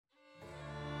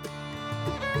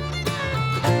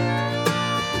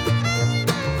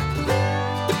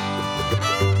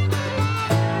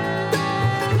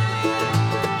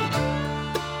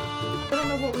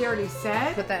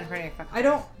said. Put that in front of your fucking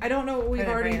I don't know what we've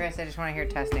already. I just want to hear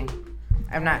testing.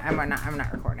 I'm not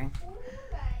recording.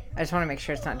 I just want to make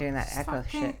sure it's not doing that echo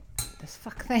shit. This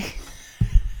fuck thing.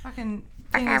 Fucking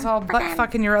thing is all butt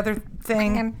fucking your other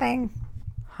thing.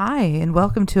 Hi, and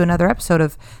welcome to another episode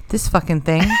of This Fucking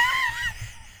Thing.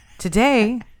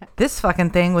 Today, this fucking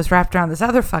thing was wrapped around this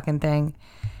other fucking thing,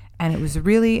 and it was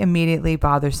really immediately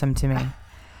bothersome to me.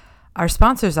 Our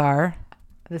sponsors are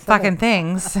This fucking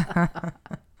things. Do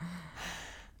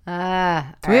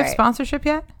we have sponsorship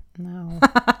yet? No.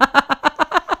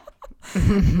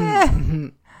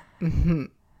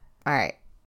 All right.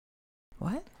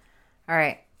 What? All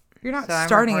right. You're not So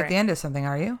starting at the end of something,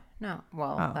 are you? No.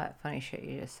 Well, that funny shit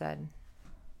you just said.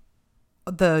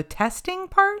 The testing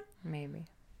part? Maybe.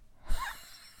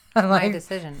 Like, My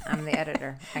decision. I'm the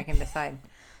editor. I can decide.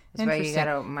 That's why you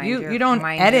gotta mind you don't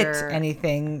edit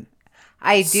anything.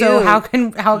 I do. So how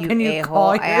can you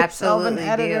call I yourself an absolutely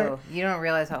editor? do. You don't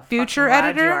realize how Future fucking loud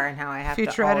editor you are and how I have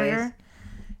future to always editor.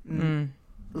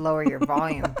 lower your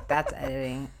volume. That's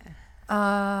editing. So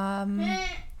I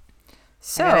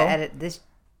gotta edit this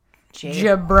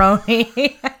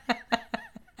jabroni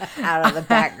out of the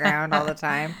background all the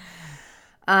time.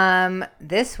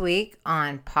 This week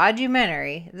on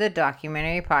Podumentary, the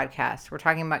documentary podcast, we're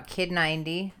talking about Kid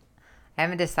 90. I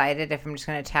haven't decided if I'm just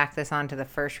going to tack this on to the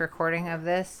first recording of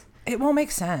this. It won't make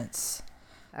sense.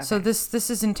 Okay. So this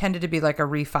is intended to be like a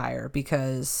refire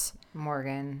because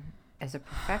Morgan is a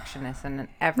perfectionist and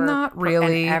not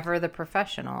really ever the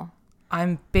professional.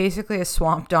 I'm basically a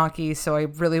swamp donkey, so I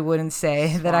really wouldn't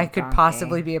say that I could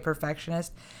possibly be a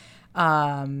perfectionist.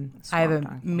 I have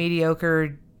a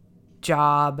mediocre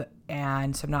job,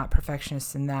 and so I'm not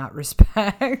perfectionist in that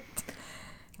respect.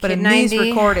 But Kid in these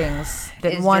recordings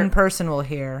that one person will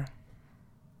hear,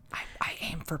 I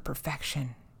aim for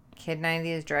perfection. Kid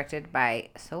 90 is directed by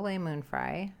Soleil Moon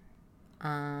Frye,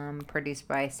 produced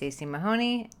by Stacey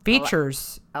Mahoney.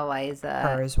 Features Eliza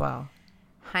her as well.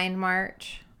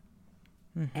 Hindmarch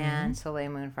and Soleil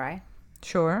Moon Frye.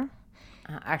 Sure.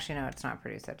 Actually, no, it's not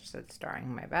produced. I just said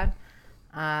starring. My bad.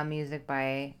 Music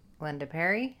by Linda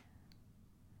Perry.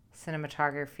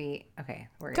 Cinematography. Okay.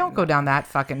 Don't go down that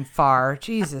fucking far.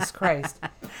 Jesus Christ.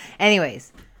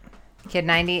 Anyways, Kid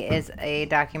 90 is a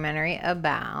documentary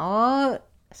about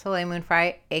Soleil Moon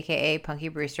Frye, a.k.a. Punky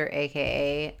Brewster,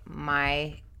 a.k.a.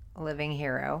 my living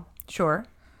hero. Sure.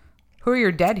 Who are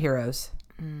your dead heroes?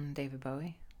 David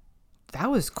Bowie.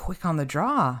 That was quick on the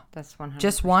draw. That's 100%.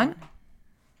 Just one?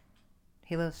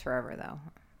 He lives forever, though,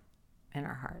 in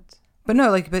our hearts. But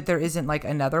no, but there isn't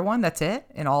another one. That's it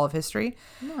in all of history.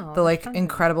 No, the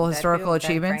incredible historical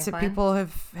achievements that people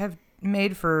have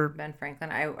made for Ben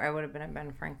Franklin. I would have been a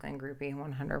Ben Franklin groupie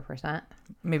 100%.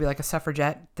 Maybe a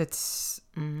suffragette that's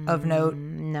of note.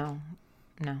 No.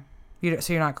 You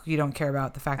don't care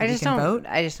about the fact that you can vote.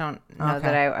 I just don't know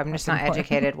that I'm just not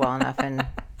educated well enough. And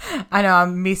I know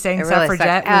me saying really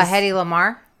suffragette. Hedy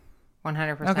Lamarr,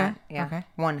 100%. Okay. Yeah. Okay.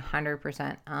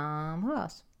 100%. Who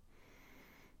else?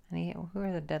 Who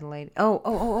are the dead ladies?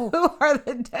 Oh. Who are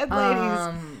the dead ladies?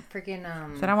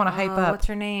 That I want to hype up. What's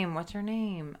her name?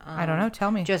 I don't know.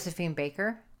 Tell me. Josephine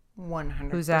Baker.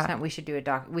 100%. Who's that? We should do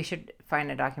we should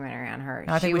find a documentary on her.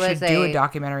 I think we should do a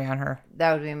documentary on her.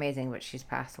 That would be amazing, but she's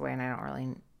passed away, and I don't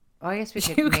really. Oh, I guess we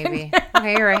could maybe.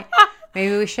 Okay, you're right.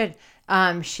 Maybe we should.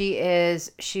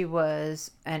 She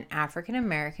was an African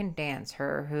American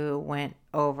dancer who went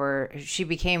over. She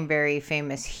became very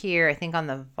famous here, I think, on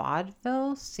the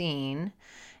vaudeville scene,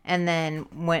 and then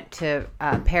went to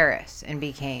Paris and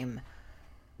became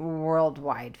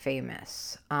worldwide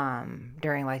famous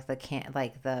during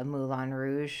the Moulin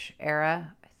Rouge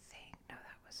era. I think that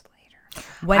was later.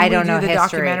 When I don't know the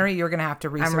documentary, you're gonna have to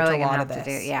research a lot of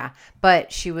this. Yeah,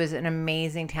 but she was an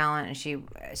amazing talent, and she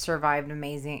survived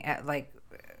amazing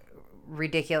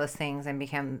ridiculous things and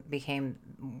became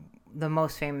the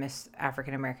most famous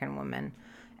African American woman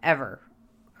ever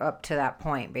up to that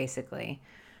point, basically.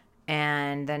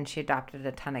 And then she adopted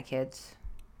a ton of kids.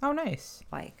 Oh, nice.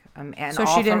 And so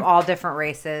all from all different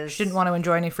races. She didn't want to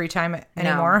enjoy any free time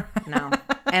anymore. No.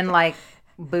 And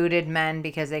booted men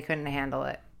because they couldn't handle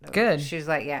it. Good. She's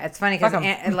it's funny because I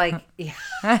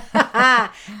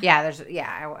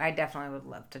definitely would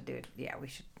love to do it. Yeah, we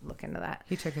should look into that.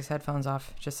 He took his headphones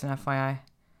off, just an FYI.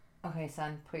 Okay,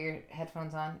 son, put your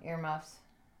headphones on, earmuffs.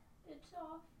 It's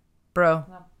off. Bro,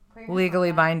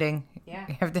 legally binding. Yeah.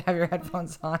 You have to have your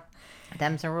headphones on.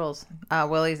 Them's the rules.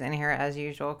 Willie's in here as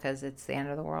usual because it's the end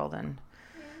of the world and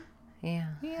yeah.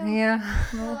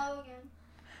 Hello again.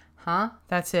 Huh?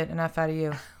 That's it. Enough out of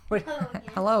you.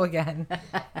 Hello again.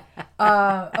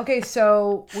 Okay,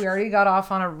 so we already got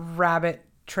off on a rabbit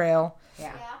trail.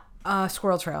 Yeah.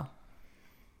 Squirrel Trail.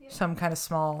 Some kind of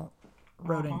small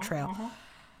rodent trail.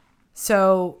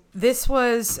 So this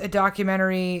was a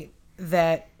documentary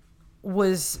that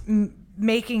was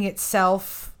making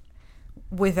itself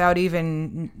without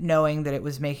even knowing that it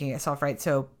was making itself, right?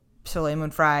 So Soleil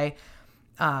Moon Frye,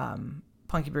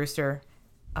 Punky Brewster,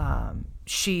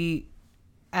 she,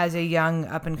 as a young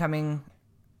up-and-coming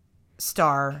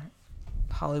star,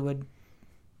 Hollywood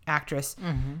actress,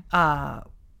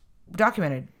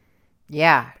 documented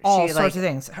all sorts of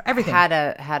things, everything. Had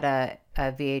a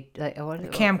VH, like, what is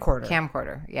it?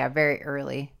 Camcorder. Yeah, very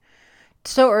early.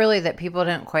 So early that people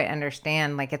didn't quite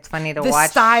understand. Like, it's funny to watch. The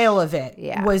style of it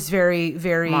was very,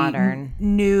 very modern,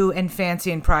 new and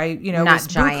fancy, and probably, not was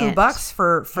giant buku bucks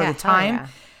for the time.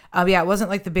 It wasn't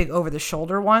like the big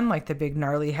over-the-shoulder one, like the big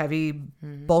gnarly, heavy,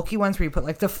 bulky ones where you put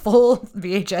like the full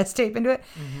VHS tape into it.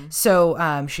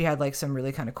 So she had like some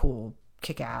really kind of cool,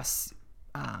 kick-ass,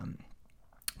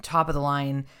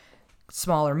 top-of-the-line,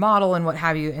 smaller model and what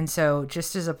have you. And so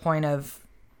just as a point of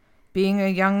being a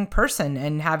young person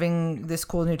and having this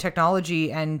cool new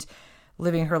technology and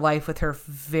living her life with her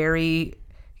very,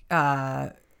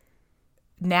 now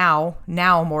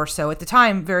more so, at the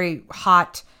time, very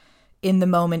hot in the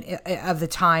moment of the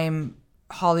time,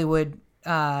 Hollywood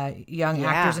young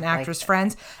actors and actress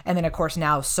friends. And then, of course,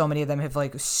 now so many of them have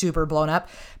like super blown up.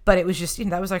 But it was just,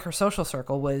 that was like her social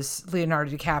circle was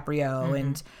Leonardo DiCaprio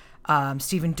and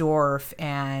Stephen Dorff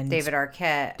and David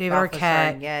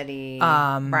Arquette, Getty,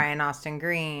 Brian Austin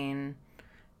Green,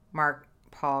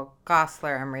 Paul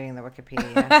Gosselaar. I'm reading the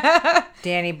Wikipedia.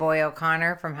 Danny Boy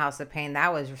O'Connor from House of Pain.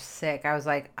 That was sick. I was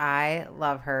like, I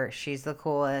love her. She's the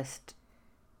coolest.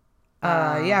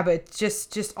 But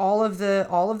just all of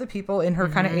the people in her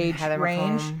kind of age Heather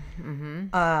range,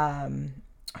 that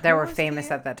were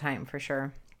famous at that time for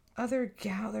sure.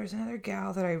 There's another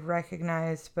gal that I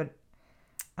recognized, but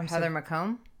Heather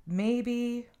McComb,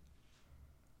 maybe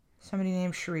somebody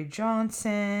named Cherie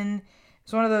Johnson.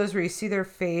 It's one of those where you see their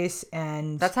face,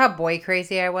 and that's how boy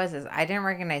crazy I was. Is I didn't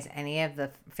recognize any of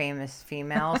the famous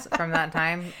females from that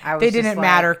time. They didn't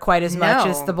matter quite as much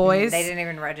as the boys. They didn't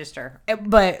even register.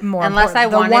 But more unless I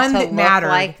wanted to look mattered,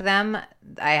 like them,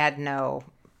 I had no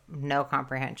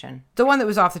comprehension. The one that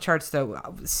was off the charts, though,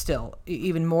 still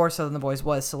even more so than the boys,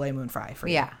 was Soleil Moon Frye for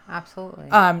you. Yeah, absolutely.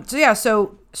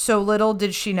 So little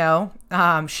did she know.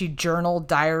 She journaled,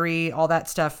 diary, all that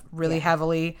stuff really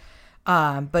heavily.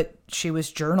 But she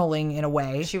was journaling in a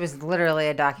way. She was literally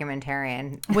a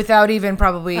documentarian without even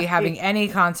probably having any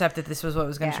concept that this was what it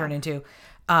was going to turn into.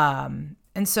 And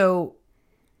so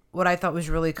what I thought was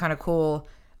really kind of cool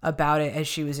about it, as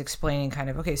she was explaining kind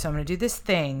of, okay, so I'm going to do this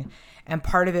thing. And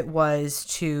part of it was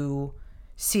to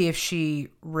see if she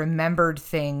remembered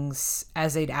things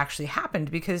as they'd actually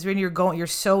happened. Because when you're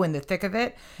so in the thick of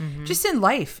it, just in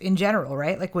life in general,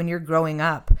 right? Like when you're growing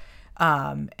up,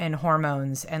 and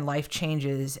hormones and life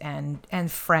changes and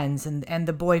friends and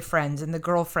the boyfriends and the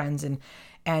girlfriends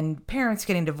and parents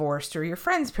getting divorced, or your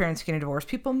friends' parents getting divorced,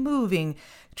 people moving,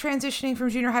 transitioning from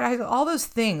junior high to high school, all those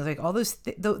things, like all those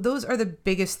those are the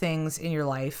biggest things in your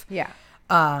life. Yeah.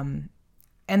 And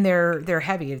they're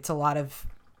heavy. It's a lot of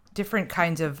different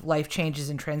kinds of life changes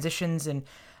and transitions, and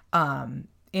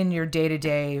in your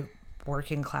day-to-day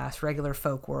working class, regular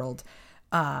folk world.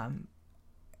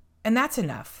 And that's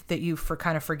enough that you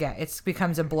kind of forget. It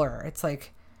becomes a blur. It's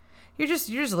like you're just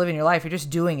living your life. You're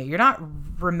just doing it. You're not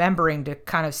remembering to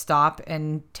kind of stop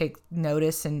and take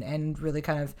notice and really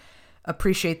kind of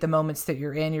appreciate the moments that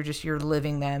you're in. You're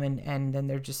living them, and then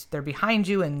they're behind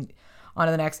you and on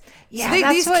to the next. Yeah, so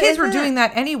these kids were doing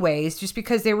that anyways, just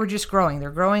because they were just growing. They're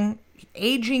growing,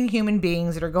 aging human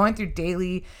beings that are going through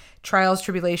daily trials,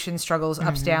 tribulations, struggles,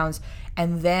 ups, downs,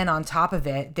 and then on top of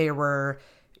it, they were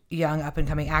young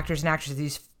up-and-coming actors and actresses,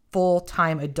 these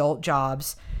full-time adult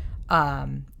jobs,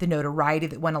 the notoriety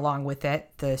that went along with it,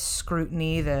 the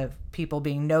scrutiny, the people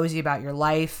being nosy about your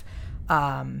life.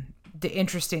 The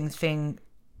interesting thing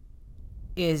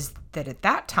is that at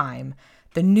that time,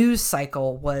 the news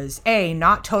cycle was,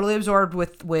 not totally absorbed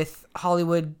with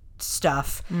Hollywood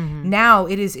stuff. Now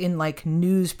it is in like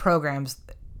news programs.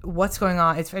 What's going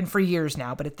on? It's been for years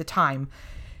now, but at the time,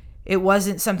 it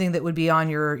wasn't something that would be on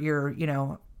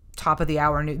your top of the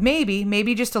hour news.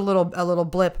 Maybe just a little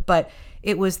blip, but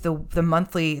it was the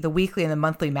weekly and the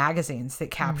monthly magazines that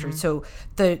captured. So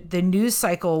the news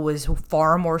cycle was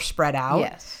far more spread out.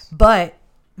 Yes. But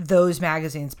those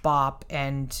magazines, Bop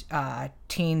and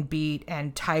Teen Beat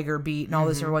and Tiger Beat and all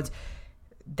those different ones,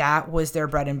 that was their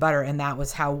bread and butter, and that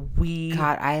was how we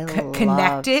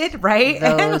connected, right?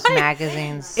 Those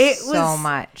magazines so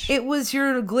much. It was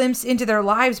your glimpse into their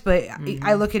lives, but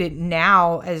I look at it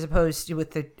now as opposed to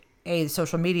with the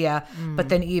social media, but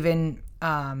then even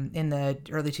in the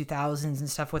early 2000s and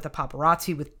stuff with the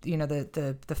paparazzi, with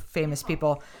the famous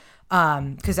people,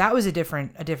 because that was a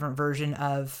different version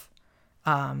of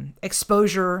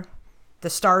exposure, the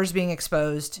stars being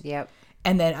exposed. Yep.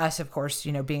 And then us, of course,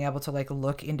 being able to like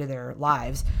look into their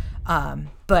lives.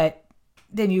 But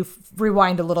then you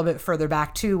rewind a little bit further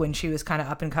back too, when she was kind of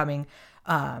up and coming,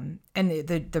 and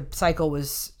the cycle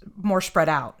was more spread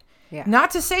out. Yeah.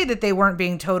 Not to say that they weren't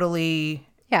being totally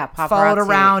paparazzi, followed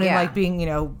around and like being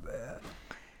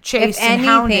chased if and anything,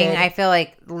 hounded. I feel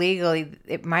like legally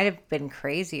it might have been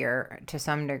crazier to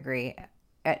some degree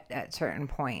at certain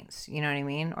points. You know what I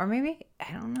mean? Or maybe,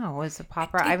 I don't know, was the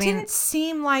paparazzi? It didn't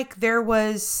seem like there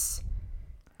was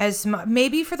as much,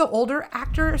 maybe for the older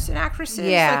actors and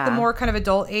actresses, like the more kind of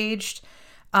adult aged.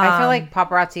 I feel like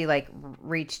paparazzi like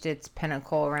reached its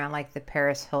pinnacle around like the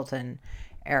Paris Hilton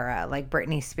era, like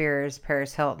Britney Spears,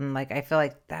 Paris Hilton. Like I feel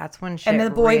like that's when shit and then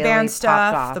the boy really band popped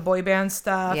stuff,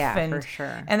 off. Yeah, and, for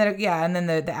sure. And then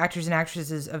the actors and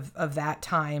actresses of that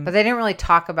time. But they didn't really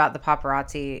talk about the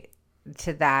paparazzi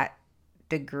to that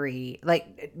degree,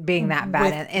 like being that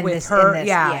bad in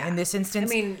this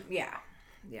instance. I mean, yeah.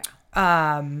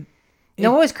 You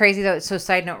know what was crazy though? So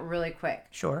side note, really quick.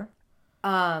 Sure.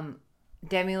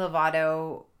 Demi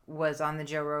Lovato was on the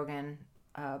Joe Rogan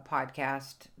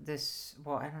podcast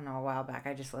I don't know, a while back.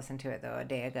 I just listened to it though a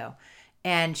day ago,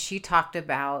 and she talked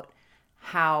about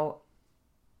how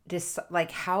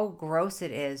gross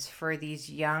it is for these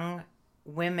young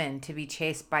women to be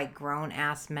chased by grown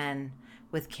ass men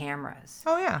with cameras.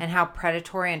 Oh yeah. And how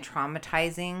predatory and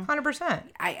traumatizing. 100%.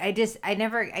 I guess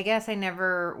I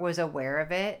never was aware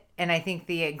of it, and I think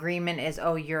the agreement is,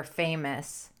 oh, you're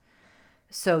famous,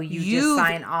 so you just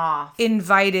sign off.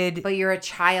 Invited. But you're a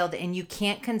child and you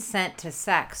can't consent to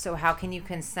sex. So how can you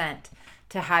consent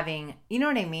to having, you know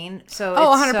what I mean? So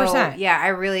 100%.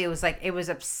 It was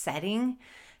upsetting.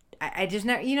 I just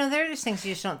never, there are just things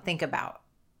you just don't think about.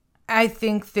 I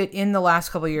think that in the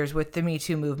last couple of years with the Me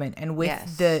Too movement and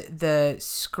with the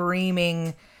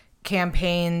screaming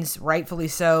campaigns, rightfully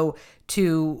so,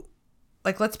 to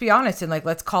like, let's be honest and like,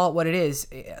 let's call it what it is.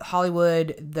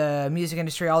 Hollywood, the music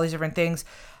industry, all these different things,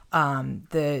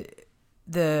 the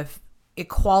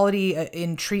equality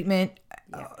in treatment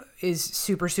is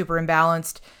super, super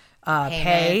imbalanced.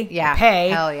 Pay.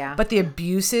 Hell yeah. But the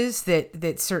abuses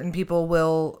that certain people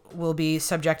will be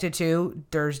subjected to,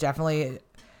 there's definitely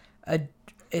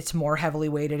it's more heavily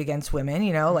weighted against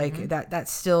women, like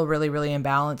that's still really, really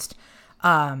imbalanced.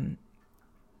 And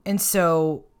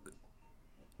so,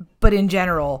 but in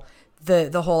general,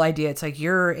 the whole idea, it's like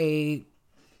you're a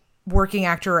working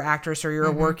actor or actress, or you're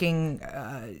a working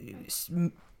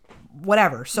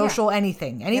whatever, social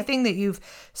anything that you've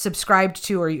subscribed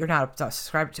to, or you're not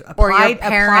subscribed to, or your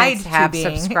parents have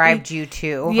subscribed you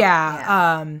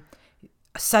to.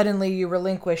 Suddenly you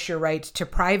relinquish your right to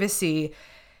privacy.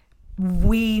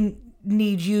 We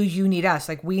need you need us.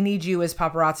 Like, we need you as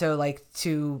paparazzo, like,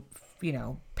 to,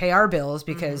 pay our bills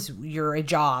because you're a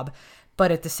job.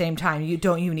 But at the same time, you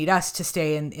need us to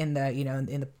stay in the,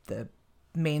 in the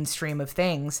mainstream of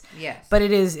things. Yes. But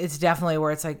it's definitely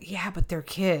where it's like, yeah, but they're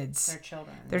kids. They're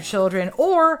children. Children.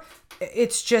 Or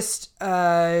it's just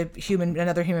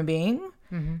another human being.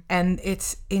 And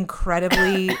it's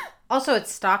incredibly... Also,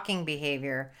 it's stalking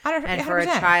behavior. 100%. And for a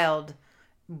child,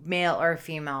 male or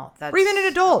female, that's... Or even an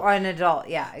adult. Or an adult,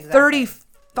 yeah, exactly.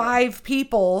 35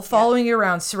 people following you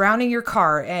around, surrounding your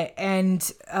car, and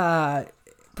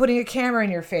putting a camera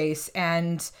in your face.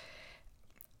 And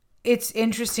it's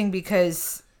interesting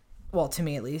because, well, to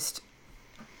me at least,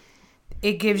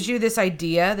 it gives you this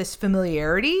idea, this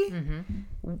familiarity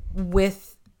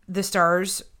with the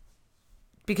stars,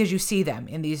 because you see them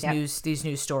in these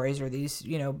news stories or these,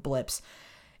 blips.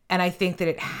 And I think that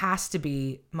it has to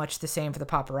be much the same for the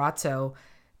paparazzo,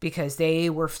 because they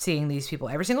were seeing these people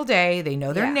every single day. They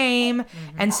know their name.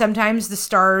 And sometimes the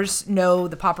stars know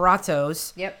the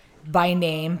paparazzos by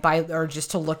name, or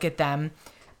just to look at them.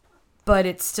 But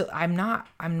it's still, I'm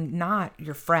not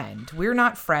your friend. We're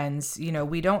not friends.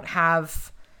 We don't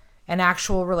have an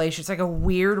actual relationship. It's like a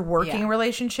weird working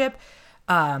relationship.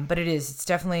 But it's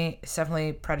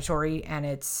definitely predatory, and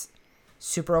it's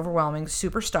super overwhelming,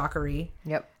 super stalkery.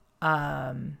 Yep.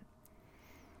 And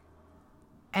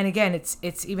again,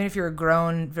 it's even if you're a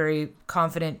grown, very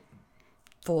confident,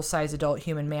 full-size adult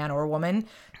human man or woman,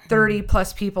 30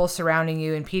 plus people surrounding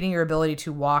you, impeding your ability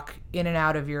to walk in and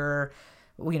out of your,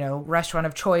 restaurant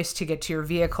of choice to get to your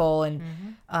vehicle. And,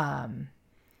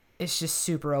 it's just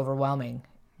super overwhelming.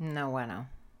 No bueno.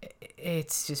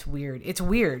 it's just weird. It's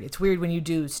weird. It's weird when you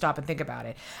do stop and think about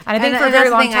it. And I think for a very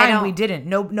long time we didn't.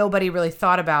 Nobody really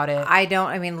thought about it.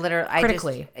 Literally,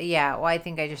 critically. I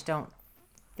think I just don't.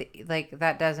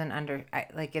 That doesn't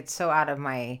it's so out of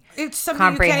my it's something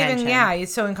comprehension. You can't even,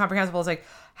 it's so incomprehensible. It's like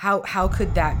how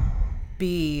could that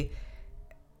be?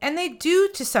 And they do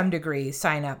to some degree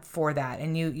sign up for that,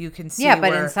 and you can see. Yeah,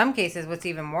 but in some cases, what's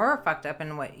even more fucked up,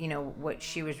 and what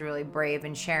she was really brave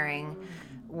in sharing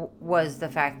was the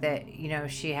fact that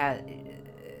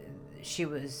she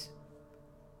was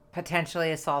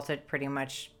potentially assaulted, pretty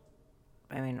much.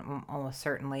 I mean, almost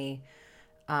certainly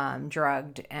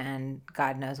drugged, and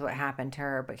God knows what happened to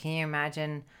her. But can you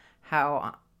imagine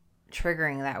how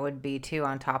triggering that would be too?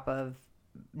 On top of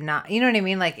not, you know what I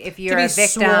mean? Like if you're a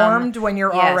victim, swarmed when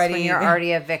you're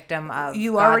already a victim of,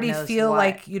 you God already knows feel what.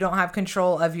 Like you don't have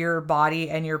control of your body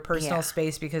and your personal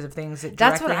space because of things that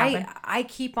that's directly what happen. I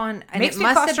keep on. And makes it me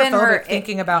must have been claustrophobic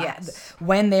thinking about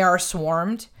when they are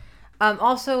swarmed.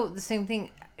 Also, the same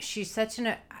thing. She's such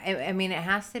I mean, it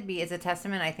has to be. It's a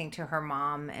testament, I think, to her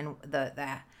mom and the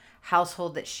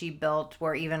household that she built,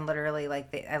 where even literally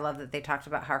I love that they talked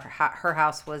about her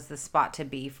house was the spot to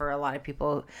be for a lot of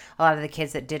people, a lot of the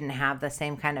kids that didn't have the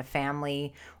same kind of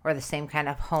family or the same kind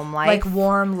of home life, like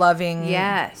warm, loving.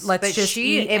 Yes,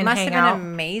 it must have been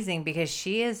amazing because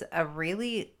she is a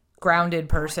really grounded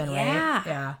person, right?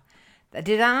 Yeah.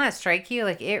 Did that not strike you?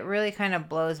 Like, it really kind of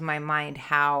blows my mind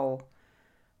how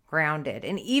grounded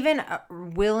and even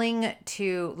willing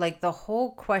to, like, the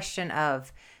whole question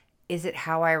of, is it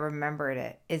how I remembered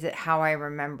it? Is it how I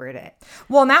remembered it?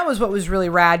 Well, and that was what was really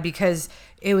rad because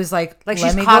it was like let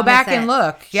she's me go back and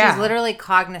look. Yeah. She's literally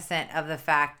cognizant of the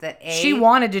fact that she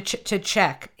wanted to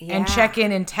check and check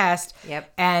in and test.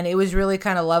 Yep. And it was really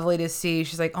kind of lovely to see.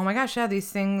 She's like, oh my gosh, yeah,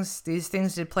 these things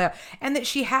did play out. And that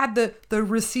she had the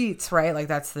receipts, right? Like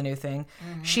that's the new thing.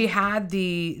 Mm-hmm. She had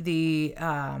the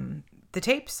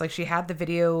tapes. Like she had the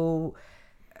video,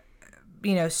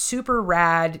 super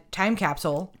rad time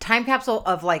capsule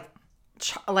of like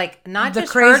not the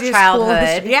just her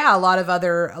childhood. A lot of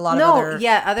other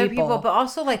other people, but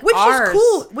also like which ours. Is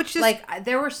cool. Which is like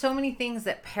there were so many things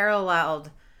that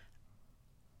paralleled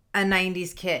a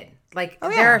 90s kid. Like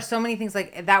there are so many things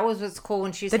like that was what's cool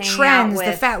when she's the hanging trends,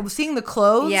 out with, seeing the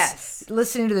clothes, yes,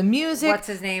 listening to the music. What's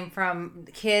his name from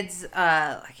Kids?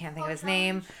 I can't think of his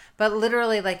name. But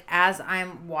literally, like, as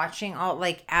I'm watching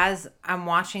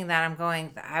that, I'm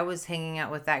going, I was hanging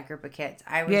out with that group of kids.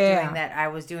 I was doing that. I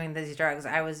was doing these drugs.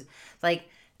 I was like,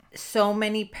 so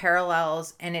many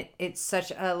parallels. And it's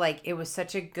such a, like, it was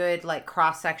such a good, like,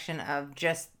 cross section of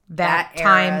just that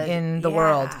time era. In the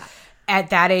world at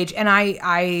that age. And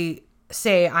I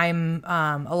say I'm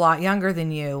a lot younger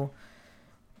than you.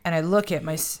 And I look at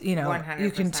my, 100%.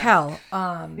 You can tell,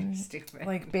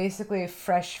 like, basically a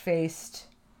fresh-faced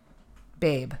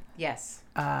babe. Yes.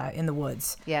 In the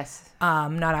woods. Yes.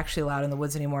 Not actually allowed in the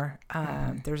woods anymore.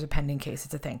 There's a pending case.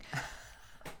 It's a thing.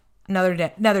 Another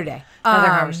day. Another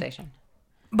conversation.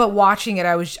 But watching it,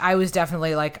 I was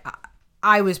definitely like,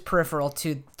 I was peripheral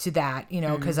to that,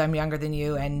 because I'm younger than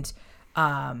you, and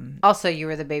also you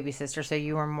were the baby sister, so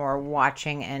you were more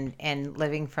watching and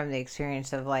living from the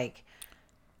experience of like,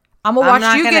 I'm gonna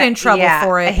watch you get in trouble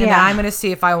for it, and then I'm gonna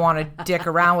see if I want to dick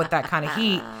around with that kind of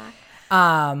heat.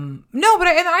 No, but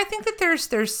I think that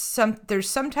there's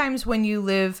sometimes when you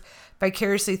live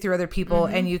vicariously through other people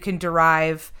and you can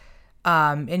derive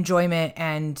enjoyment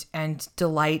and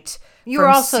delight. You were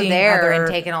also there and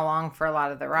taken along for a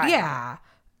lot of the ride. Yeah.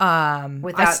 I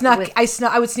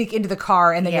would sneak into the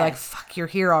car and then you're like, fuck, you're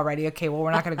here already. Okay, well,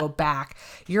 we're not going to go back.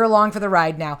 You're along for the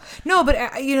ride now. No, but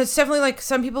it's definitely like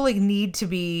some people like need to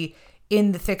be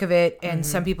in the thick of it, and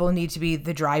some people need to be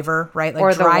the driver, right? Like,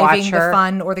 or driving the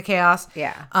fun or the chaos.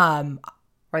 Yeah.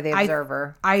 Or the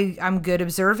observer. I'm good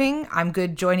observing. I'm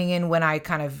good joining in when I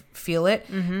kind of feel it.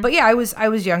 Mm-hmm. But yeah, I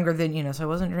was younger than, so I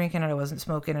wasn't drinking and I wasn't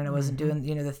smoking and I wasn't doing,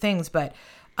 the things. But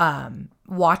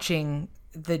watching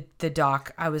the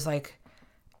doc, I was like,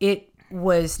 it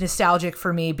was nostalgic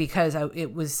for me because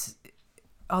it was,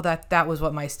 that was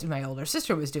what my older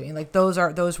sister was doing. Like those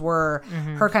were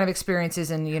her kind of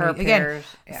experiences, and her again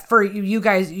peers, for you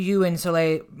guys, you and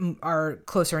Soleil are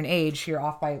closer in age. You're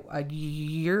off by a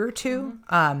year or two.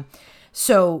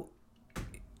 So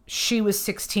she was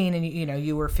 16, and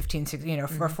you were 15, 16, or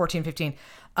 14, 15,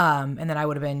 and then I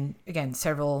would have been again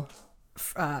several,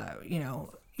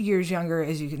 years younger,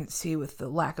 as you can see with the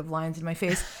lack of lines in my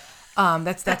face.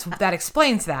 That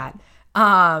explains that.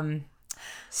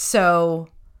 So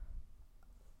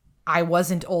I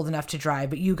wasn't old enough to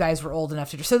drive, but you guys were old enough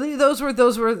to drive. So those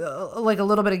were like a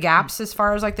little bit of gaps as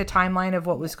far as like the timeline of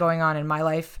what was going on in my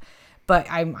life. But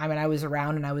I mean, I was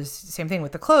around, and I was same thing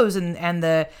with the clothes and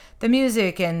the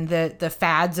music and the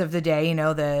fads of the day,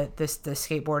 the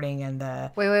skateboarding and the...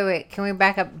 Wait. Can we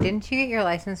back up? Didn't you get your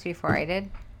license before I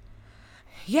did?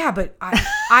 Yeah, but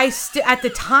at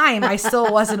the time, I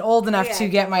still wasn't old enough to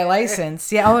get my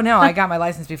license. Yeah. Oh no, I got my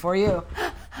license before you.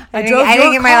 I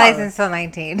didn't get my license till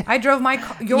 19. I drove my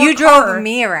car. You drove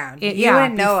me around. You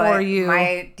didn't know before it. You.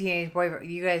 My teenage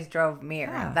boyfriend. You guys drove me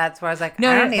around. Yeah. That's where I was like,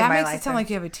 no, I don't need that my makes license. It sound like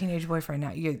you have a teenage boyfriend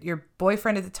now. Your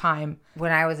boyfriend at the time,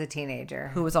 when I was a teenager,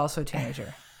 who was also a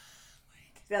teenager.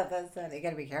 No, that's not. You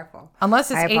got to be careful. Unless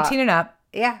it's 18 and up.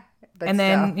 Yeah. But and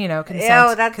then, consent.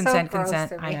 Ew, that's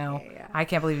consent. I know. Yeah. I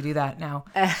can't believe you do that now.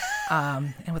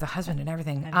 And with a husband and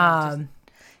everything. Just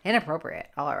inappropriate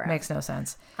all around. Makes no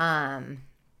sense.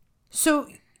 So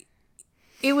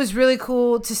it was really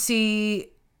cool to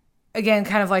see, again,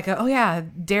 kind of like,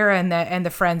 Dara and the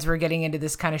friends were getting into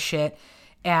this kind of shit.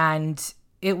 And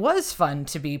it was fun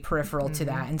to be peripheral to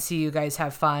that and see you guys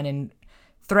have fun and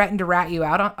threaten to rat you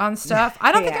out on stuff.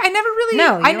 I don't think I never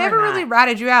really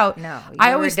ratted you out. No,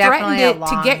 I always threatened it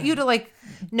to get you to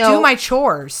do my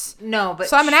chores. No, but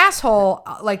so I'm an asshole,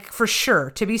 for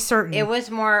sure, to be certain. It was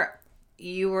more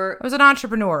I was an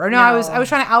entrepreneur, or no. I was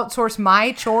trying to outsource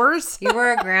my chores. You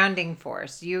were a grounding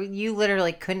force. You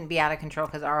literally couldn't be out of control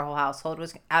because our whole household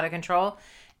was out of control,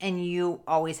 and you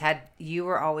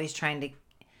were always trying to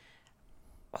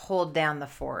hold down the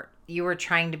fort. You were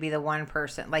trying to be the one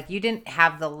person. You didn't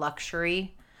have the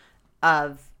luxury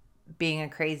of being a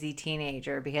crazy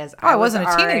teenager because I wasn't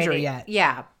a teenager yet.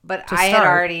 Yeah, but I had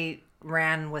already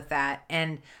ran with that,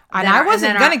 and I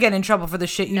wasn't gonna get in trouble for the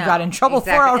shit you got in trouble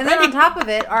for already. And then on top of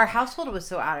it, our household was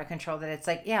so out of control that it's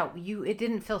it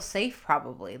didn't feel safe.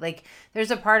 Probably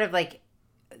there's a part of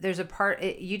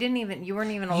you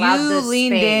weren't even allowed. You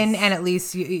leaned in, and at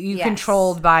least you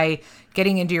controlled by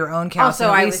getting into your own chaos.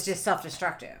 Also, I was just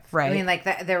self-destructive. Right. I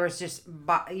mean, there was just,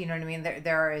 you know what I mean?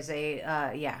 There is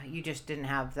you just didn't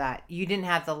have that. You didn't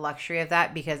have the luxury of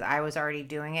that because I was already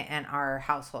doing it and our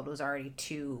household was already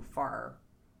too far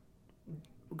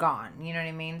gone. You know what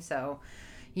I mean? So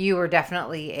you were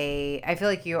definitely I feel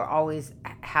like you always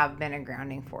have been a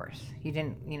grounding force. You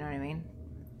didn't, you know what I mean?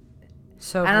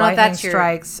 So lightning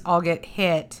strikes, I'll get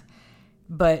hit,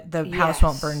 but the house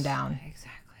won't burn down.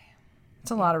 Exactly. It's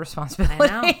a lot of responsibility. I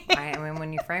know. I mean,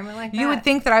 when you frame it like that. You would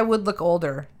think that I would look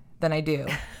older than I do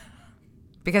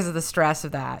because of the stress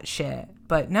of that shit.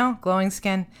 But no, glowing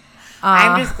skin.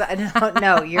 I'm just glad.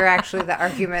 No, you're actually the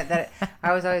argument that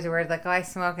I was always worried, I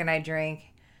smoke and I drink.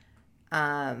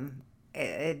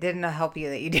 It didn't help you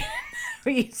that you didn't.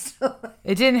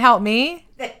 It didn't help me?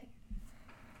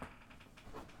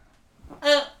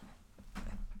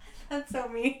 That's so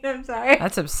mean. I'm sorry.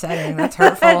 That's upsetting. That's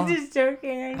hurtful. I'm just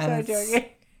joking. I'm so joking.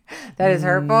 That is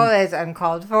hurtful. That is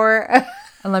uncalled for.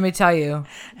 And let me tell you,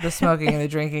 the smoking and the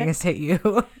drinking has hit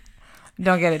you.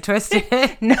 Don't get it twisted.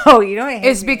 No, you don't hate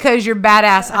It's me. because your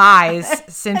badass eyes,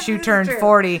 since you turned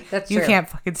 40, That's you true. Can't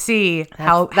fucking see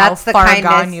how far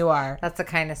gone you are. That's the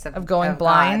kindness of going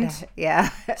blind. God. Yeah.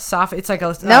 Soft. It's like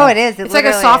a no, it is. It's like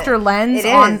a softer lens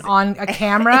on a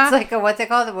camera. It's like what's it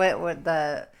called? What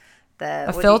the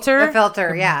filter? The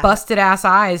filter, yeah. Busted ass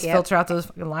eyes filter out those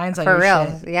fucking lines on your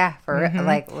real. shit. Yeah, for real.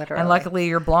 Literally. And luckily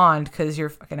you're blonde because your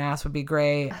fucking ass would be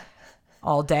gray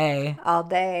all day. All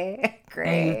day. Gray.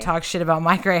 And you talk shit about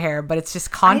my gray hair, but it's just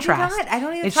contrast. I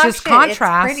don't even it's talk just shit.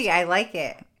 contrast. It's pretty. I like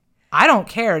it. I don't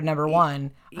care, number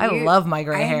one. I love my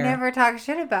gray hair. I never talk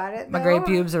shit about it. My gray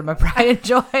pubes are my pride and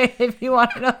joy, if you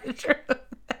want to know the truth.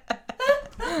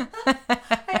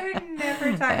 I would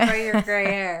never talk about your gray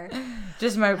hair.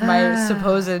 Just my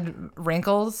supposed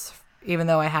wrinkles, even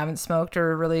though I haven't smoked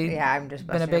or really I'm just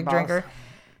been a big drinker.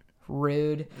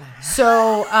 Rude.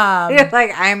 So you're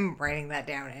like, I'm writing that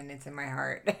down and it's in my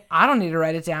heart. I don't need to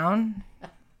write it down.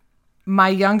 My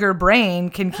younger brain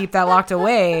can keep that locked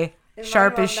away,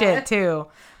 sharp as shit too.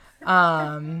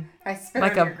 Like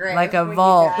a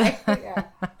vault. Yeah.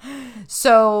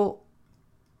 So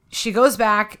she goes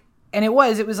back, and it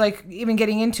was like even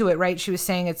getting into it, right? She was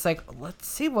saying it's like, let's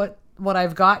see what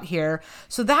I've got here.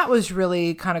 So that was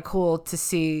really kind of cool to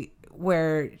see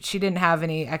where she didn't have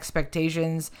any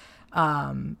expectations.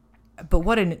 But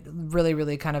what a really,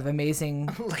 really kind of amazing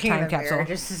time capsule.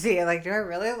 Just to see it, do I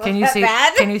really look Can you see?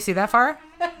 bad? Can you see that far?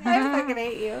 I fucking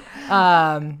hate you.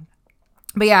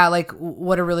 But yeah,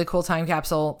 what a really cool time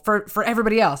capsule for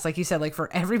everybody else. Like you said,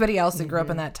 for everybody else that grew up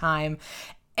in that time.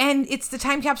 And it's the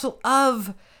time capsule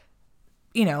of,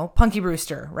 Punky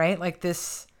Brewster, right? Like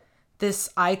this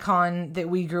icon that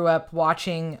we grew up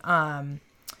watching. And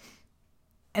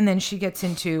then she gets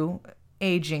into,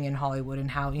 aging in Hollywood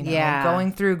and how,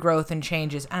 going through growth and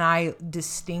changes. And I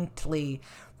distinctly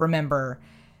remember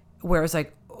where it was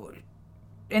like,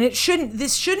 and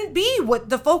this shouldn't be what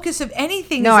the focus of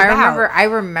anything is about. I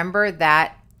remember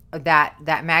that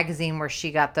magazine where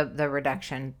she got the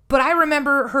reduction. But I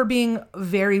remember her being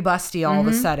very busty all of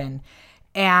a sudden.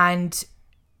 And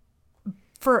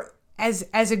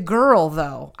as a girl,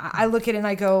 though, I look at it and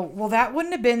I go, well, that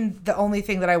wouldn't have been the only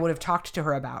thing that I would have talked to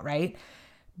her about, right?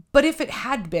 But if it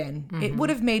had been, it would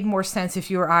have made more sense if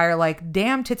you or I are like,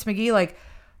 damn, Tits McGee, like,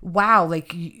 wow,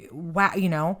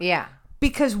 Yeah.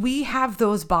 Because we have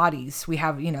those bodies. We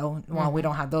have, we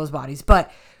don't have those bodies,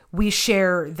 but we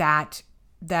share that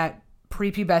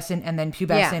prepubescent and then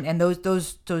pubescent and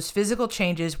those physical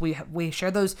changes. We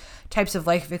share those types of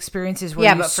life experiences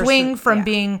where you swing from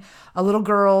being a little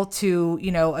girl to,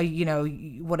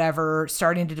 whatever,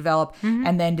 starting to develop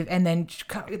and then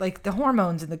like the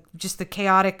hormones and just the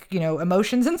chaotic,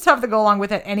 emotions and stuff that go along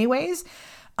with it anyways.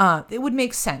 It would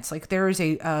make sense. Like there is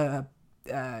a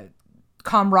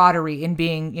camaraderie in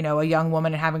being, a young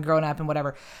woman and having grown up and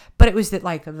whatever. But it was that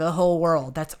like the whole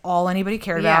world, that's all anybody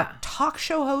cared about. Talk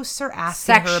show hosts are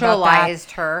asking her about that.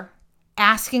 Sexualized her.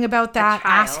 Asking about that,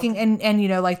 asking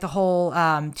and like the whole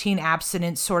teen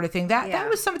abstinence sort of thing. That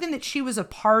was something that she was a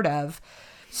part of.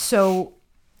 So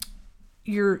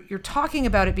you're talking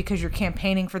about it because you're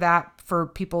campaigning for that, for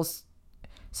people's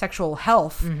sexual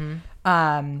health.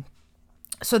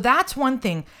 So that's one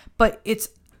thing, but it's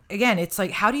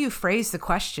like, how do you phrase the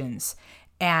questions?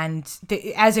 And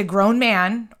as a grown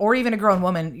man or even a grown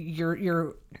woman,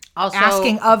 you're also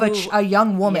asking of a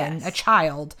young woman, a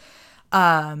child.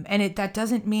 And that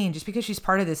doesn't mean just because she's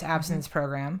part of this abstinence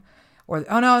program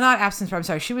not abstinence program.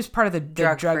 Sorry. She was part of the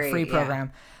drug-free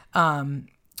program.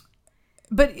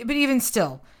 But even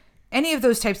still, any of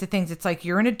those types of things, it's like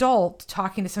you're an adult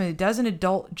talking to somebody that does an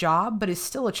adult job, but is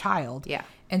still a child. Yeah.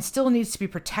 And still needs to be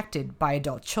protected by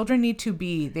adults. Children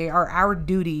they are our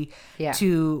duty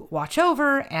to watch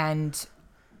over and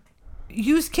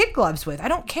use kid gloves with. I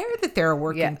don't care that they're a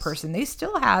working person. They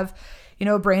still have,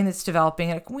 a brain that's developing.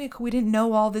 Like, we didn't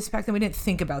know all this back then. We didn't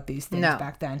think about these things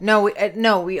back then. No,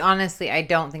 we honestly, I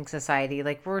don't think society,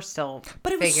 like we're still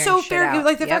But it was so fair.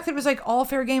 Like the fact that it was like all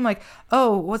fair game. Like,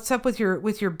 oh, what's up with your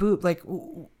boob? Like,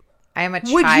 I am a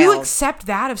child. Would you accept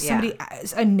that if somebody,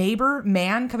 a neighbor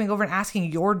man coming over and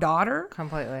asking your daughter,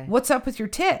 completely, what's up with your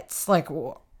tits? Like,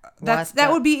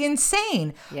 that would be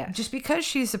insane. Yeah, just because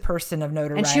she's a person of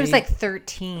notoriety, and she was like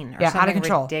 13 or something out of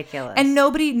control, ridiculous. And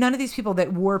none of these people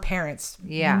that were parents,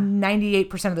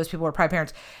 98% of those people were probably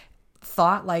parents,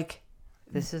 thought like,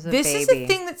 this is a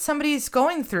thing that somebody's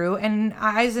going through, and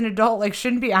I as an adult like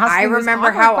shouldn't be asking. I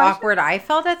remember how awkward I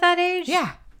felt at that age.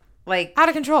 Yeah. Like out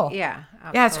of control. Yeah.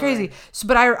 Absolutely. Yeah, it's crazy. So,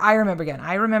 but I remember again.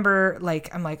 I remember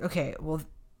like, I'm like, okay, well,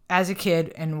 as a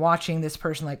kid and watching this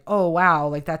person like, oh wow,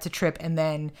 like that's a trip. And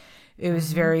then it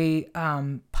was very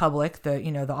public,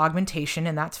 the augmentation,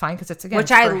 and that's fine because it's again, which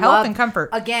for I health and comfort.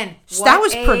 Again, that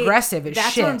was progressive as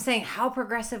that's shit. What I'm saying. How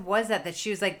progressive was that? That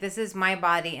she was like, this is my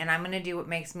body and I'm gonna do what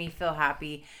makes me feel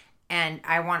happy. And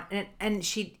I want and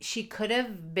she could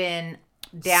have been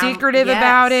secretive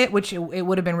about it, which it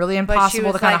would have been really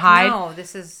impossible to kind of hide. No,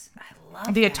 this is, I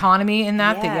love the autonomy in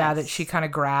that. That she kind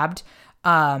of grabbed.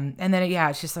 And then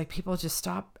it's just like people just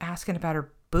stop asking about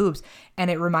her boobs,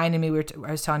 and it reminded me.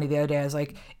 I was telling you the other day. I was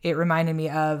like, it reminded me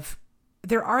of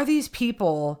there are these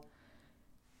people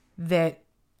that,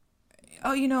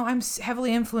 I'm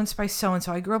heavily influenced by so and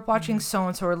so. I grew up watching so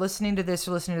and so, or listening to this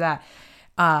or listening to that,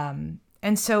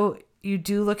 and so. You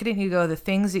do look at it and you go, the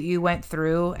things that you went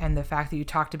through and the fact that you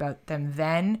talked about them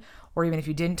then, or even if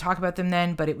you didn't talk about them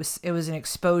then, but it was an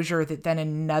exposure that then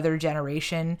another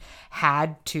generation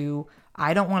had to,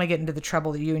 I don't want to get into the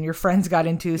trouble that you and your friends got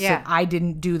into. So I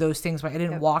didn't do those things. I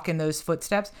didn't walk in those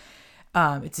footsteps.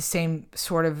 It's the same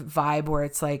sort of vibe where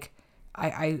it's like,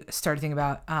 I started thinking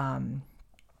about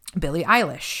Billie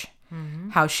Eilish,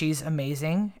 how she's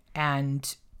amazing.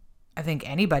 And I think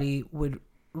anybody would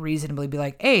reasonably be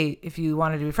like, hey, if you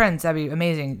wanted to be friends, that'd be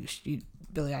amazing,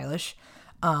 Billie Eilish.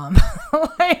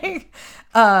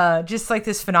 Just like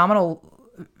this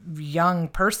phenomenal young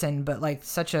person, but like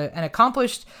such an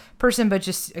accomplished person, but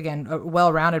just again a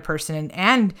well-rounded person,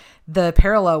 and the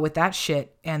parallel with that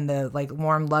shit and the like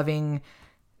warm, loving,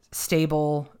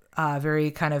 stable,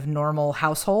 very kind of normal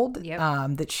household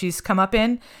that she's come up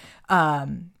in,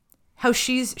 how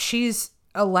she's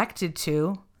elected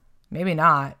to, maybe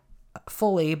not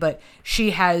fully, but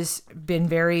she has been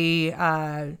very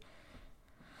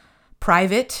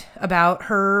private about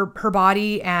her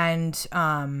body, and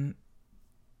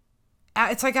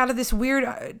it's like out of this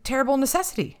weird terrible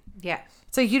necessity. Yes.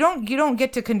 It's like you don't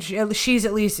get to control. She's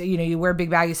at least, you wear big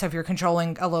baggy stuff. You're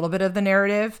controlling a little bit of the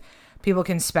narrative. People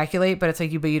can speculate, but it's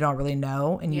like but you don't really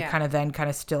know, and you kind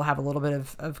of still have a little bit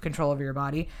of control over your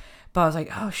body. But I was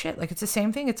like, oh shit, like it's the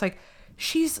same thing. It's like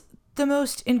she's the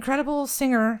most incredible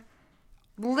singer.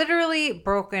 Literally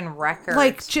broken records.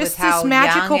 Like just with this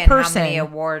magical young person. And how many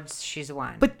awards she's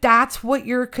won. But that's what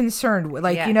you're concerned with,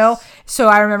 like So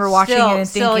I remember watching it and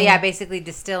thinking, basically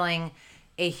distilling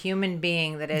a human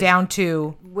being that is down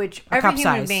to which every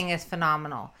human being is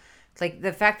phenomenal. It's like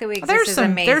the fact that we exist is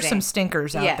amazing. There's some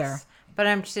stinkers out there. But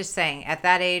I'm just saying, at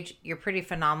that age, you're pretty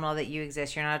phenomenal that you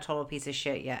exist. You're not a total piece of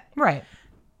shit yet. Right.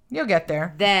 You'll get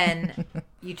there. Then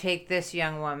you take this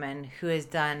young woman who has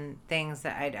done things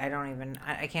that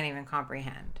I can't even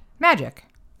comprehend. Magic.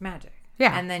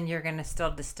 Yeah. And then you're going to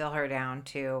still distill her down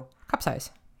to cup size.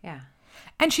 Yeah.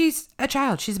 And she's a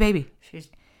child. She's a baby. She's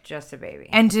just a baby.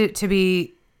 And to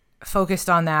be focused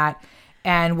on that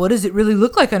and what does it really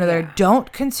look like under there?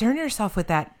 Don't concern yourself with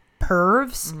that.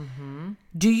 Pervs. Mm-hmm.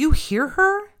 Do you hear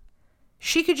her?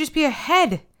 She could just be a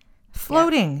head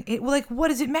floating. Yep. What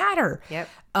does it matter? Yep.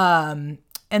 And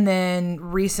then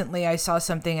recently I saw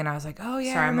something and I was like, oh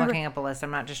yeah. Sorry, I'm looking up a list. I'm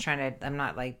not just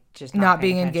not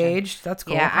being engaged. That's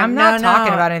cool. Yeah, I'm not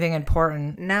talking about anything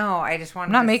important. No, I just wanted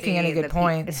I'm not making any good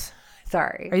points.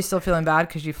 Sorry. Are you still feeling bad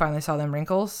because you finally saw them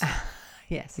wrinkles?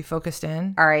 Yes. You focused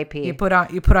in. R.I.P. You put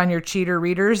on your cheater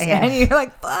readers and you're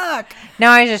like, fuck. No,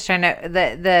 I was just trying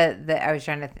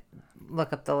to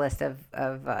look up the list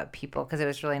of people because it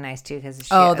was really nice too because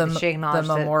she acknowledged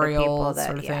the memorial the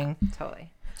sort of thing.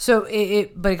 Totally. So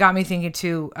but it got me thinking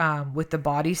too with the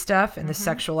body stuff and the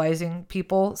sexualizing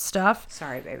people stuff.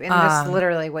 Sorry, baby. And this is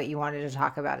literally what you wanted to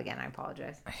talk about again. I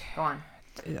apologize. Go on.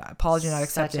 Apology not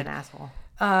accepted. Such an asshole.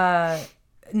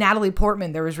 Natalie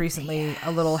Portman, there was recently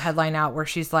a little headline out where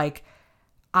she's like,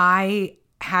 I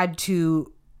had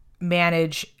to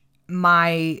manage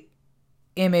my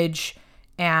image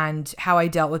and how I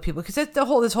dealt with people. Because it's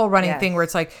this whole running thing where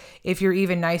it's like, if you're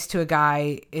even nice to a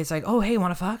guy, it's like, oh, hey,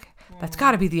 want to fuck? That's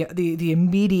got to be the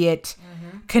immediate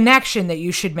connection that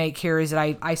you should make here is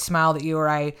that I smiled at you or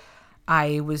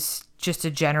I was just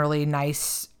a generally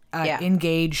nice,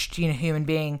 engaged, human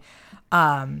being.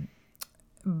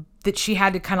 That she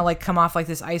had to kind of like come off like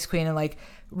this ice queen and like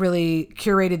really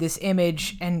curated this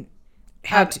image and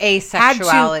had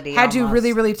to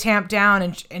really, really tamp down.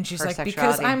 And she's like,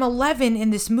 because I'm 11 in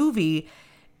this movie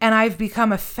and I've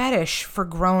become a fetish for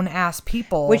grown ass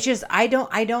people. Which is, I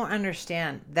don't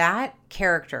understand. That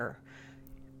character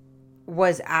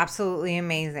was absolutely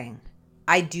amazing.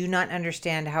 I do not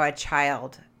understand how a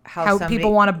child... How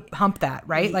people want to hump that,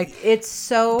 right? Like it's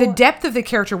so the depth of the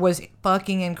character was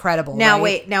fucking incredible. Now right?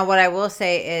 wait, now what I will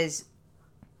say is,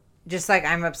 just like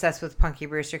I'm obsessed with Punky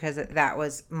Brewster because that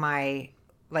was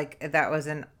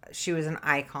she was an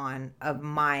icon of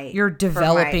your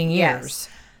developing years. Yes.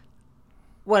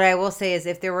 What I will say is,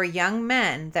 if there were young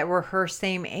men that were her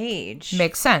same age,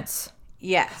 makes sense.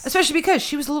 Yes. Especially because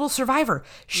she was a little survivor.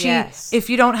 If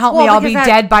you don't help me, I'll be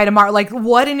dead by tomorrow. Like,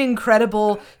 what an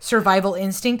incredible survival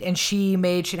instinct. And she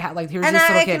should have, like, here's this little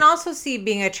kid. And I can also see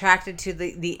being attracted to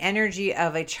the energy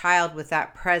of a child with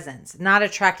that presence. Not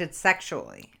attracted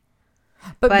sexually.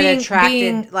 But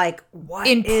being like, what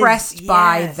impressed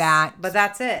by that. But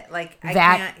that's it. Like,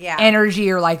 energy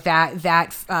or like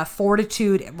that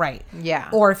fortitude. Right. Yeah.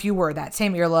 Or if you were that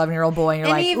same 11-year-old boy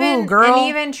and you're ooh, girl. And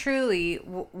even truly,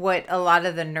 what a lot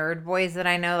of the nerd boys that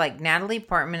I know, like Natalie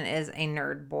Portman is a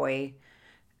nerd boy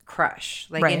crush,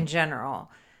 like in general.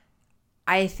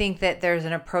 I think that there's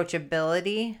an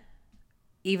approachability,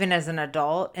 even as an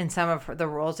adult, in some of the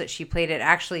roles that she played. It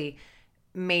actually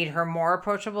made her more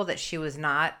approachable that she was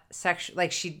not sexual.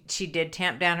 Like she did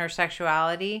tamp down her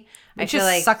sexuality. It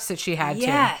just sucks that she had to.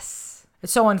 Yes.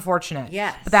 It's so unfortunate.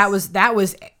 Yes. But that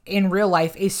was in real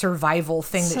life a survival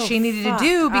thing that she needed to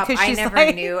do because she's I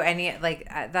never knew any like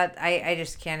that. I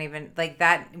just can't even like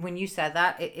that. When you said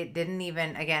that, it didn't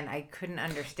even, again, I couldn't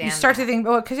understand. You start to think,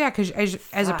 because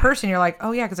as a person, you're like,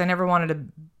 oh yeah, because I never wanted to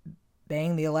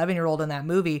bang the 11-year-old in that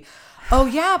movie. Oh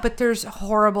yeah, but there's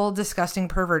horrible, disgusting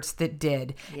perverts that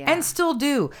did and still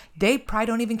do. They probably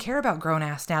don't even care about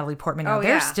grown-ass Natalie Portman now.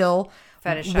 They're still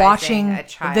watching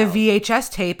the VHS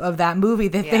tape of that movie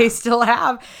that they still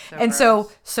have. So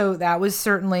that was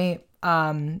certainly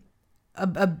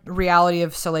a reality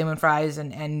of Soleil Moon Frye's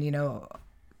and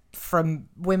from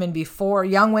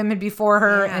young women before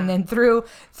her and then through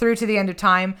to the end of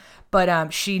time.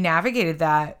 But she navigated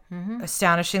that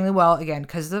astonishingly well, again,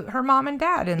 because her mom and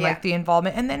dad and like the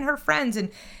involvement, and then her friends.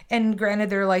 And granted,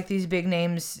 they're like these big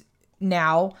names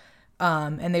now,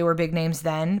 and they were big names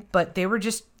then, but they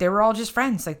were all just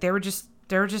friends. Like they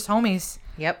just homies.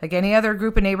 Yep. Like any other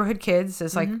group of neighborhood kids.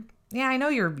 It's like, yeah, I know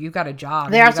you got a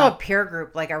job. They're also a peer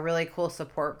group, like a really cool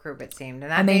support group, it seemed.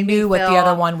 And they knew what the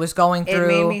other one was going through. It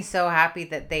made me so happy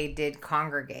that they did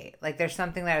congregate. Like there's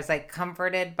something that I was like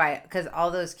comforted by, because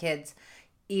all those kids,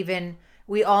 even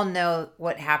we all know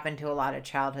what happened to a lot of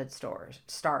childhood stores.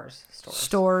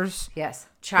 Yes.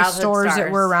 Childhood stores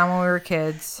that were around when we were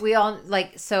kids. We all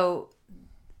so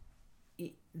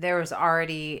there was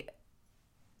already,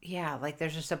 like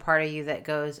there's just a part of you that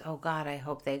goes, oh God, I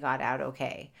hope they got out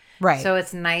okay. Right. So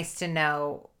it's nice to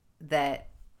know that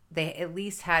they at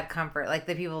least had comfort. Like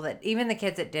the people that, even the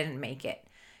kids that didn't make it,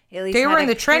 at least they were in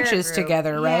the trenches group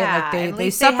together, right? Yeah, like they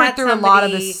suffered through a lot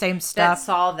of the same stuff. That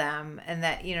saw them, and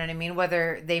that, you know what I mean,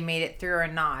 whether they made it through or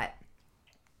not,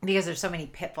 because there's so many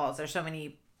pitfalls. There's so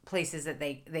many places that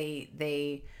they're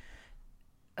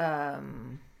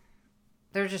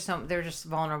just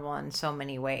vulnerable in so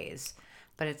many ways.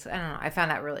 But it's, I don't know, I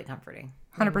found that really comforting.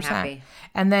 100%.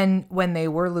 And then when they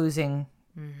were losing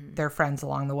their friends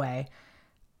along the way,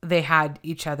 they had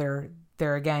each other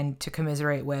there again to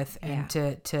commiserate with and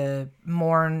to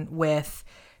mourn with,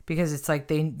 because it's like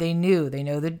they know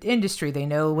the industry. They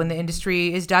know when the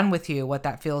industry is done with you, what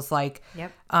that feels like.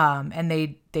 Yep. And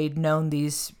they'd known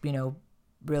these,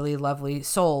 really lovely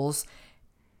souls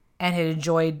and had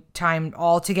enjoyed time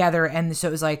all together. And so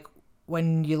it was like,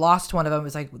 when you lost one of them, it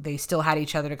was like they still had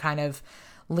each other to kind of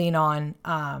lean on.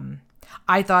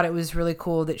 I thought it was really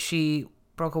cool that she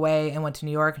broke away and went to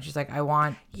New York, and she's like, I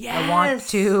want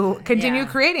to continue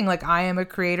creating. Like, I am a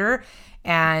creator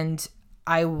and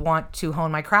I want to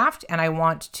hone my craft and I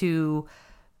want to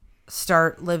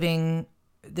start living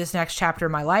this next chapter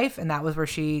of my life. And that was where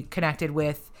she connected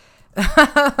with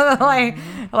like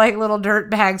little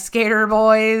dirtbag skater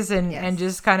boys and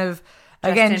just kind of,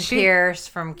 again, Pierce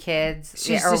from Kids.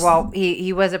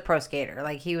 He was a pro skater.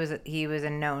 Like he was a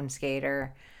known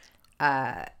skater.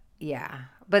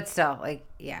 But still, like,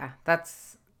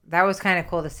 that was kind of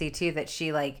cool to see too, that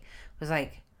she was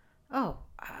like, oh,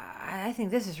 I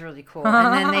think this is really cool.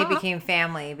 And then they became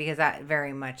family, because that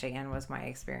very much, again, was my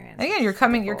experience. Again, you're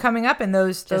coming up in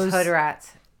those hood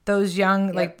rats, those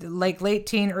young, like late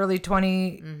teen, early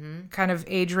 20 kind of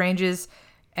age ranges.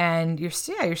 And you're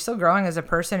still growing as a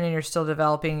person, and you're still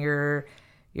developing your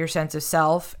sense of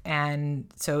self.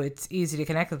 And so it's easy to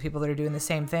connect with people that are doing the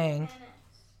same thing.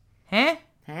 Huh?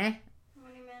 20 minutes.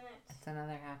 It's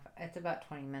another half. It's about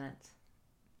 20 minutes.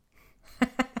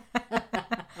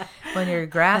 When your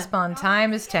grasp on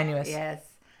time is tenuous. Yes.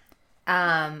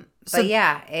 But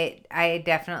yeah, I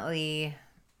definitely,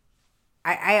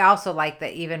 I also like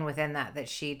that even within that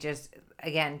she just,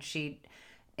 again, she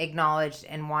acknowledged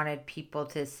and wanted people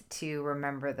to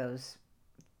remember the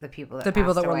people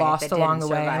that were lost along the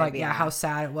way, like how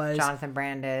sad it was. Jonathan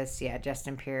Brandis,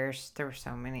 Justin Pierce, there were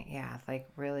so many, like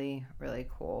really, really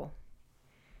cool.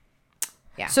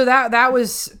 Yeah. So that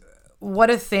was,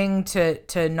 what a thing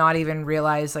to not even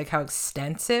realize, like, how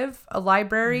extensive a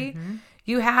library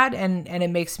you had, and it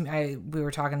makes me, we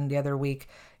were talking the other week,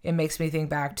 it makes me think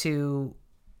back to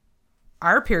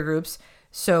our peer groups.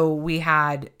 So we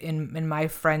had in my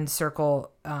friend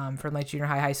circle from like junior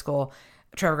high school,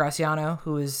 Trevor Graciano,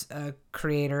 who is a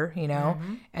creator,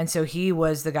 and so he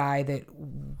was the guy that,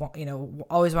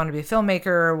 always wanted to be a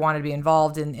filmmaker, wanted to be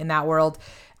involved in that world.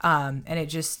 And it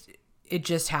just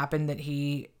happened that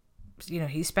he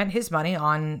spent his money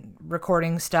on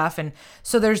recording stuff. And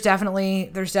so there's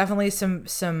definitely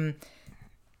some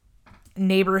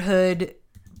neighborhood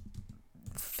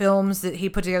films that he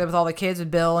put together with all the kids, with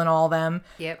Bill and all them.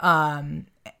 Yep.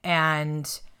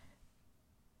 And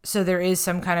so there is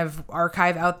some kind of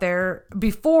archive out there.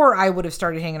 Before I would have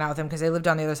started hanging out with him, because they lived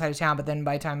on the other side of town. But then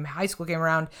by the time high school came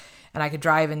around and I could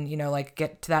drive and,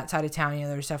 get to that side of town,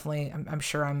 there's definitely, I'm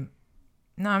sure I'm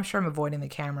avoiding the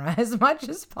camera as much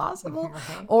as possible,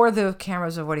 right. Or the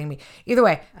camera's avoiding me. Either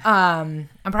way, I'm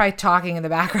probably talking in the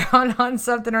background on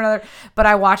something or another, but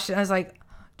I watched it and I was like,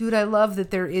 dude, I love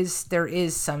that there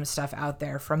is some stuff out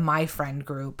there from my friend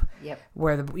group. Yep.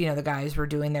 Where the guys were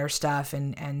doing their stuff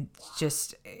and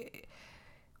just,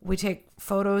 we take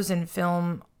photos and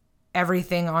film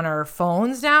everything on our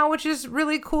phones now, which is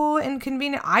really cool and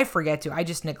convenient. I forget to. I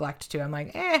just neglect to. I'm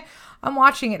like, I'm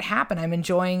watching it happen. I'm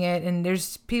enjoying it. And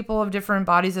there's people of different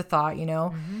bodies of thought,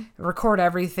 record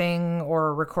everything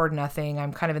or record nothing.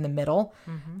 I'm kind of in the middle.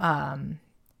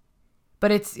 But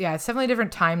it's definitely a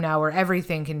different time now where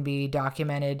everything can be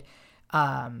documented.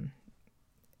 And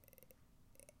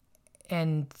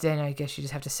then I guess you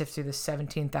just have to sift through the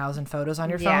 17,000 photos on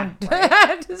your phone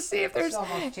to see if there's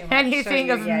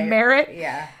anything of merit.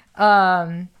 Yeah.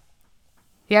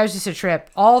 Yeah, it was just a trip.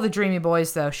 All the dreamy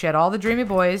boys, though. She had all the dreamy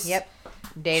boys. Yep.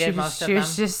 Dated most of them. She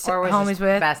was just or was homies just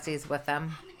with. besties with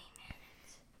them.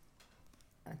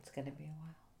 It's going to be a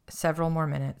while. Several more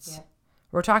minutes. Yep.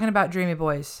 We're talking about dreamy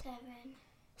boys. 7.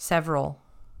 Several.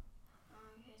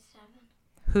 Okay, 7.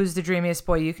 Who's the dreamiest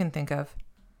boy you can think of?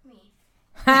 Me.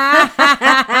 That's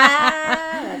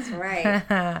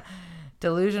right.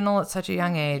 Delusional at such a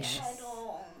young age. I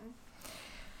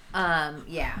don't.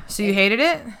 Yeah. So you hated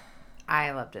it?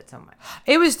 I loved it so much.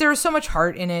 There was so much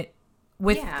heart in it.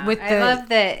 With I love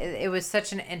that it was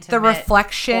such an intimate the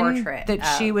reflection portrait that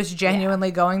she was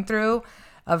genuinely going through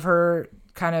of her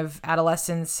kind of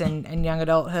adolescence and young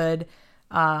adulthood.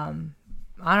 I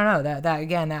don't know,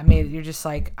 that made it, you're just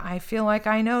like, I feel like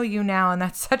I know you now, and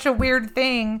that's such a weird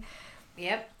thing.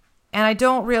 Yep. And I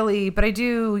don't really, but I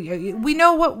do. We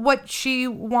know what she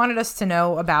wanted us to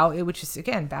know about it, which is,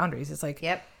 again, boundaries. It's like,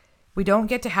 we don't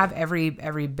get to have every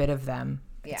bit of them.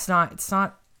 Yeah.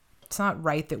 It's not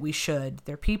right that we should.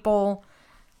 They're people.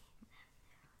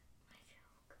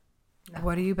 No.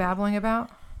 What are you babbling about?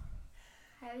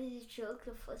 I was a joke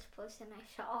the first person I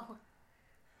saw.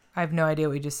 I have no idea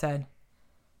what you just said.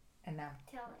 And now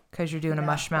tell it. Because you're doing a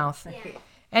mush mouth. Yeah.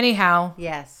 Anyhow.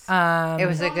 Yes. It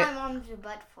was a good. My mom's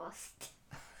butt first.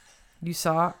 You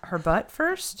saw her butt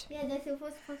first? Yeah, that's the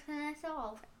first person I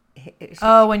saw.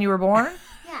 Oh, when you were born?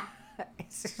 Yeah.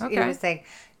 He was saying,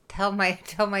 tell my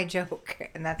joke,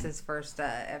 and that's his first.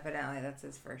 Evidently, that's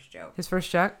his first joke. His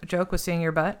first joke was seeing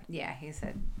your butt. Yeah, he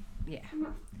said, yeah.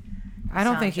 I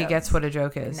don't think he gets what a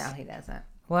joke is. No, he doesn't.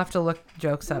 We'll have to look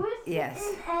jokes up. What's yes.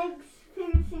 an egg's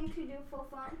favorite thing to do for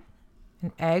fun?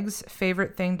 An egg's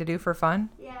favorite thing to do for fun?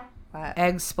 Yeah. What?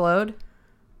 Eggsplode?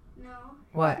 No.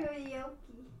 What?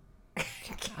 Karaoke.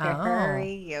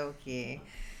 Karaoke.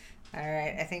 All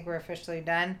right, I think we're officially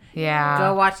done. Yeah.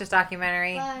 Go watch this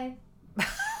documentary. Bye.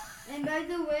 And by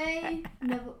the way,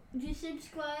 just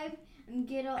subscribe and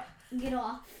get off.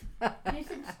 Just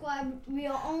subscribe. We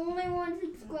are only 1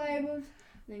 subscribers.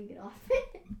 Then get off.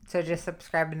 So just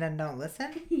subscribe and then don't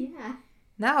listen? Yeah.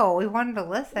 No, we wanted to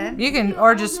listen. You can,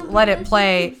 or just let it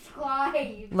play.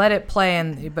 Subscribe. Let it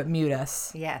play but mute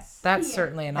us. Yes. That's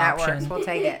certainly an that option. Works.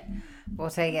 We'll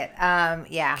take it.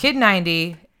 Yeah. Kid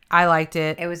 90. I liked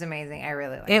it. It was amazing. I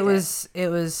really liked it. It was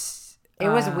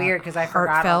weird because I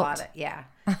forgot a lot of it. Yeah.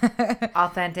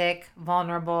 Authentic,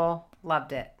 vulnerable.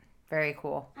 Loved it. Very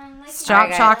cool.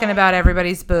 Stop talking about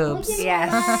everybody's boobs.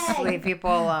 Yes. Leave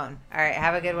people alone. All right.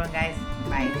 Have a good one, guys.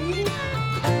 Bye.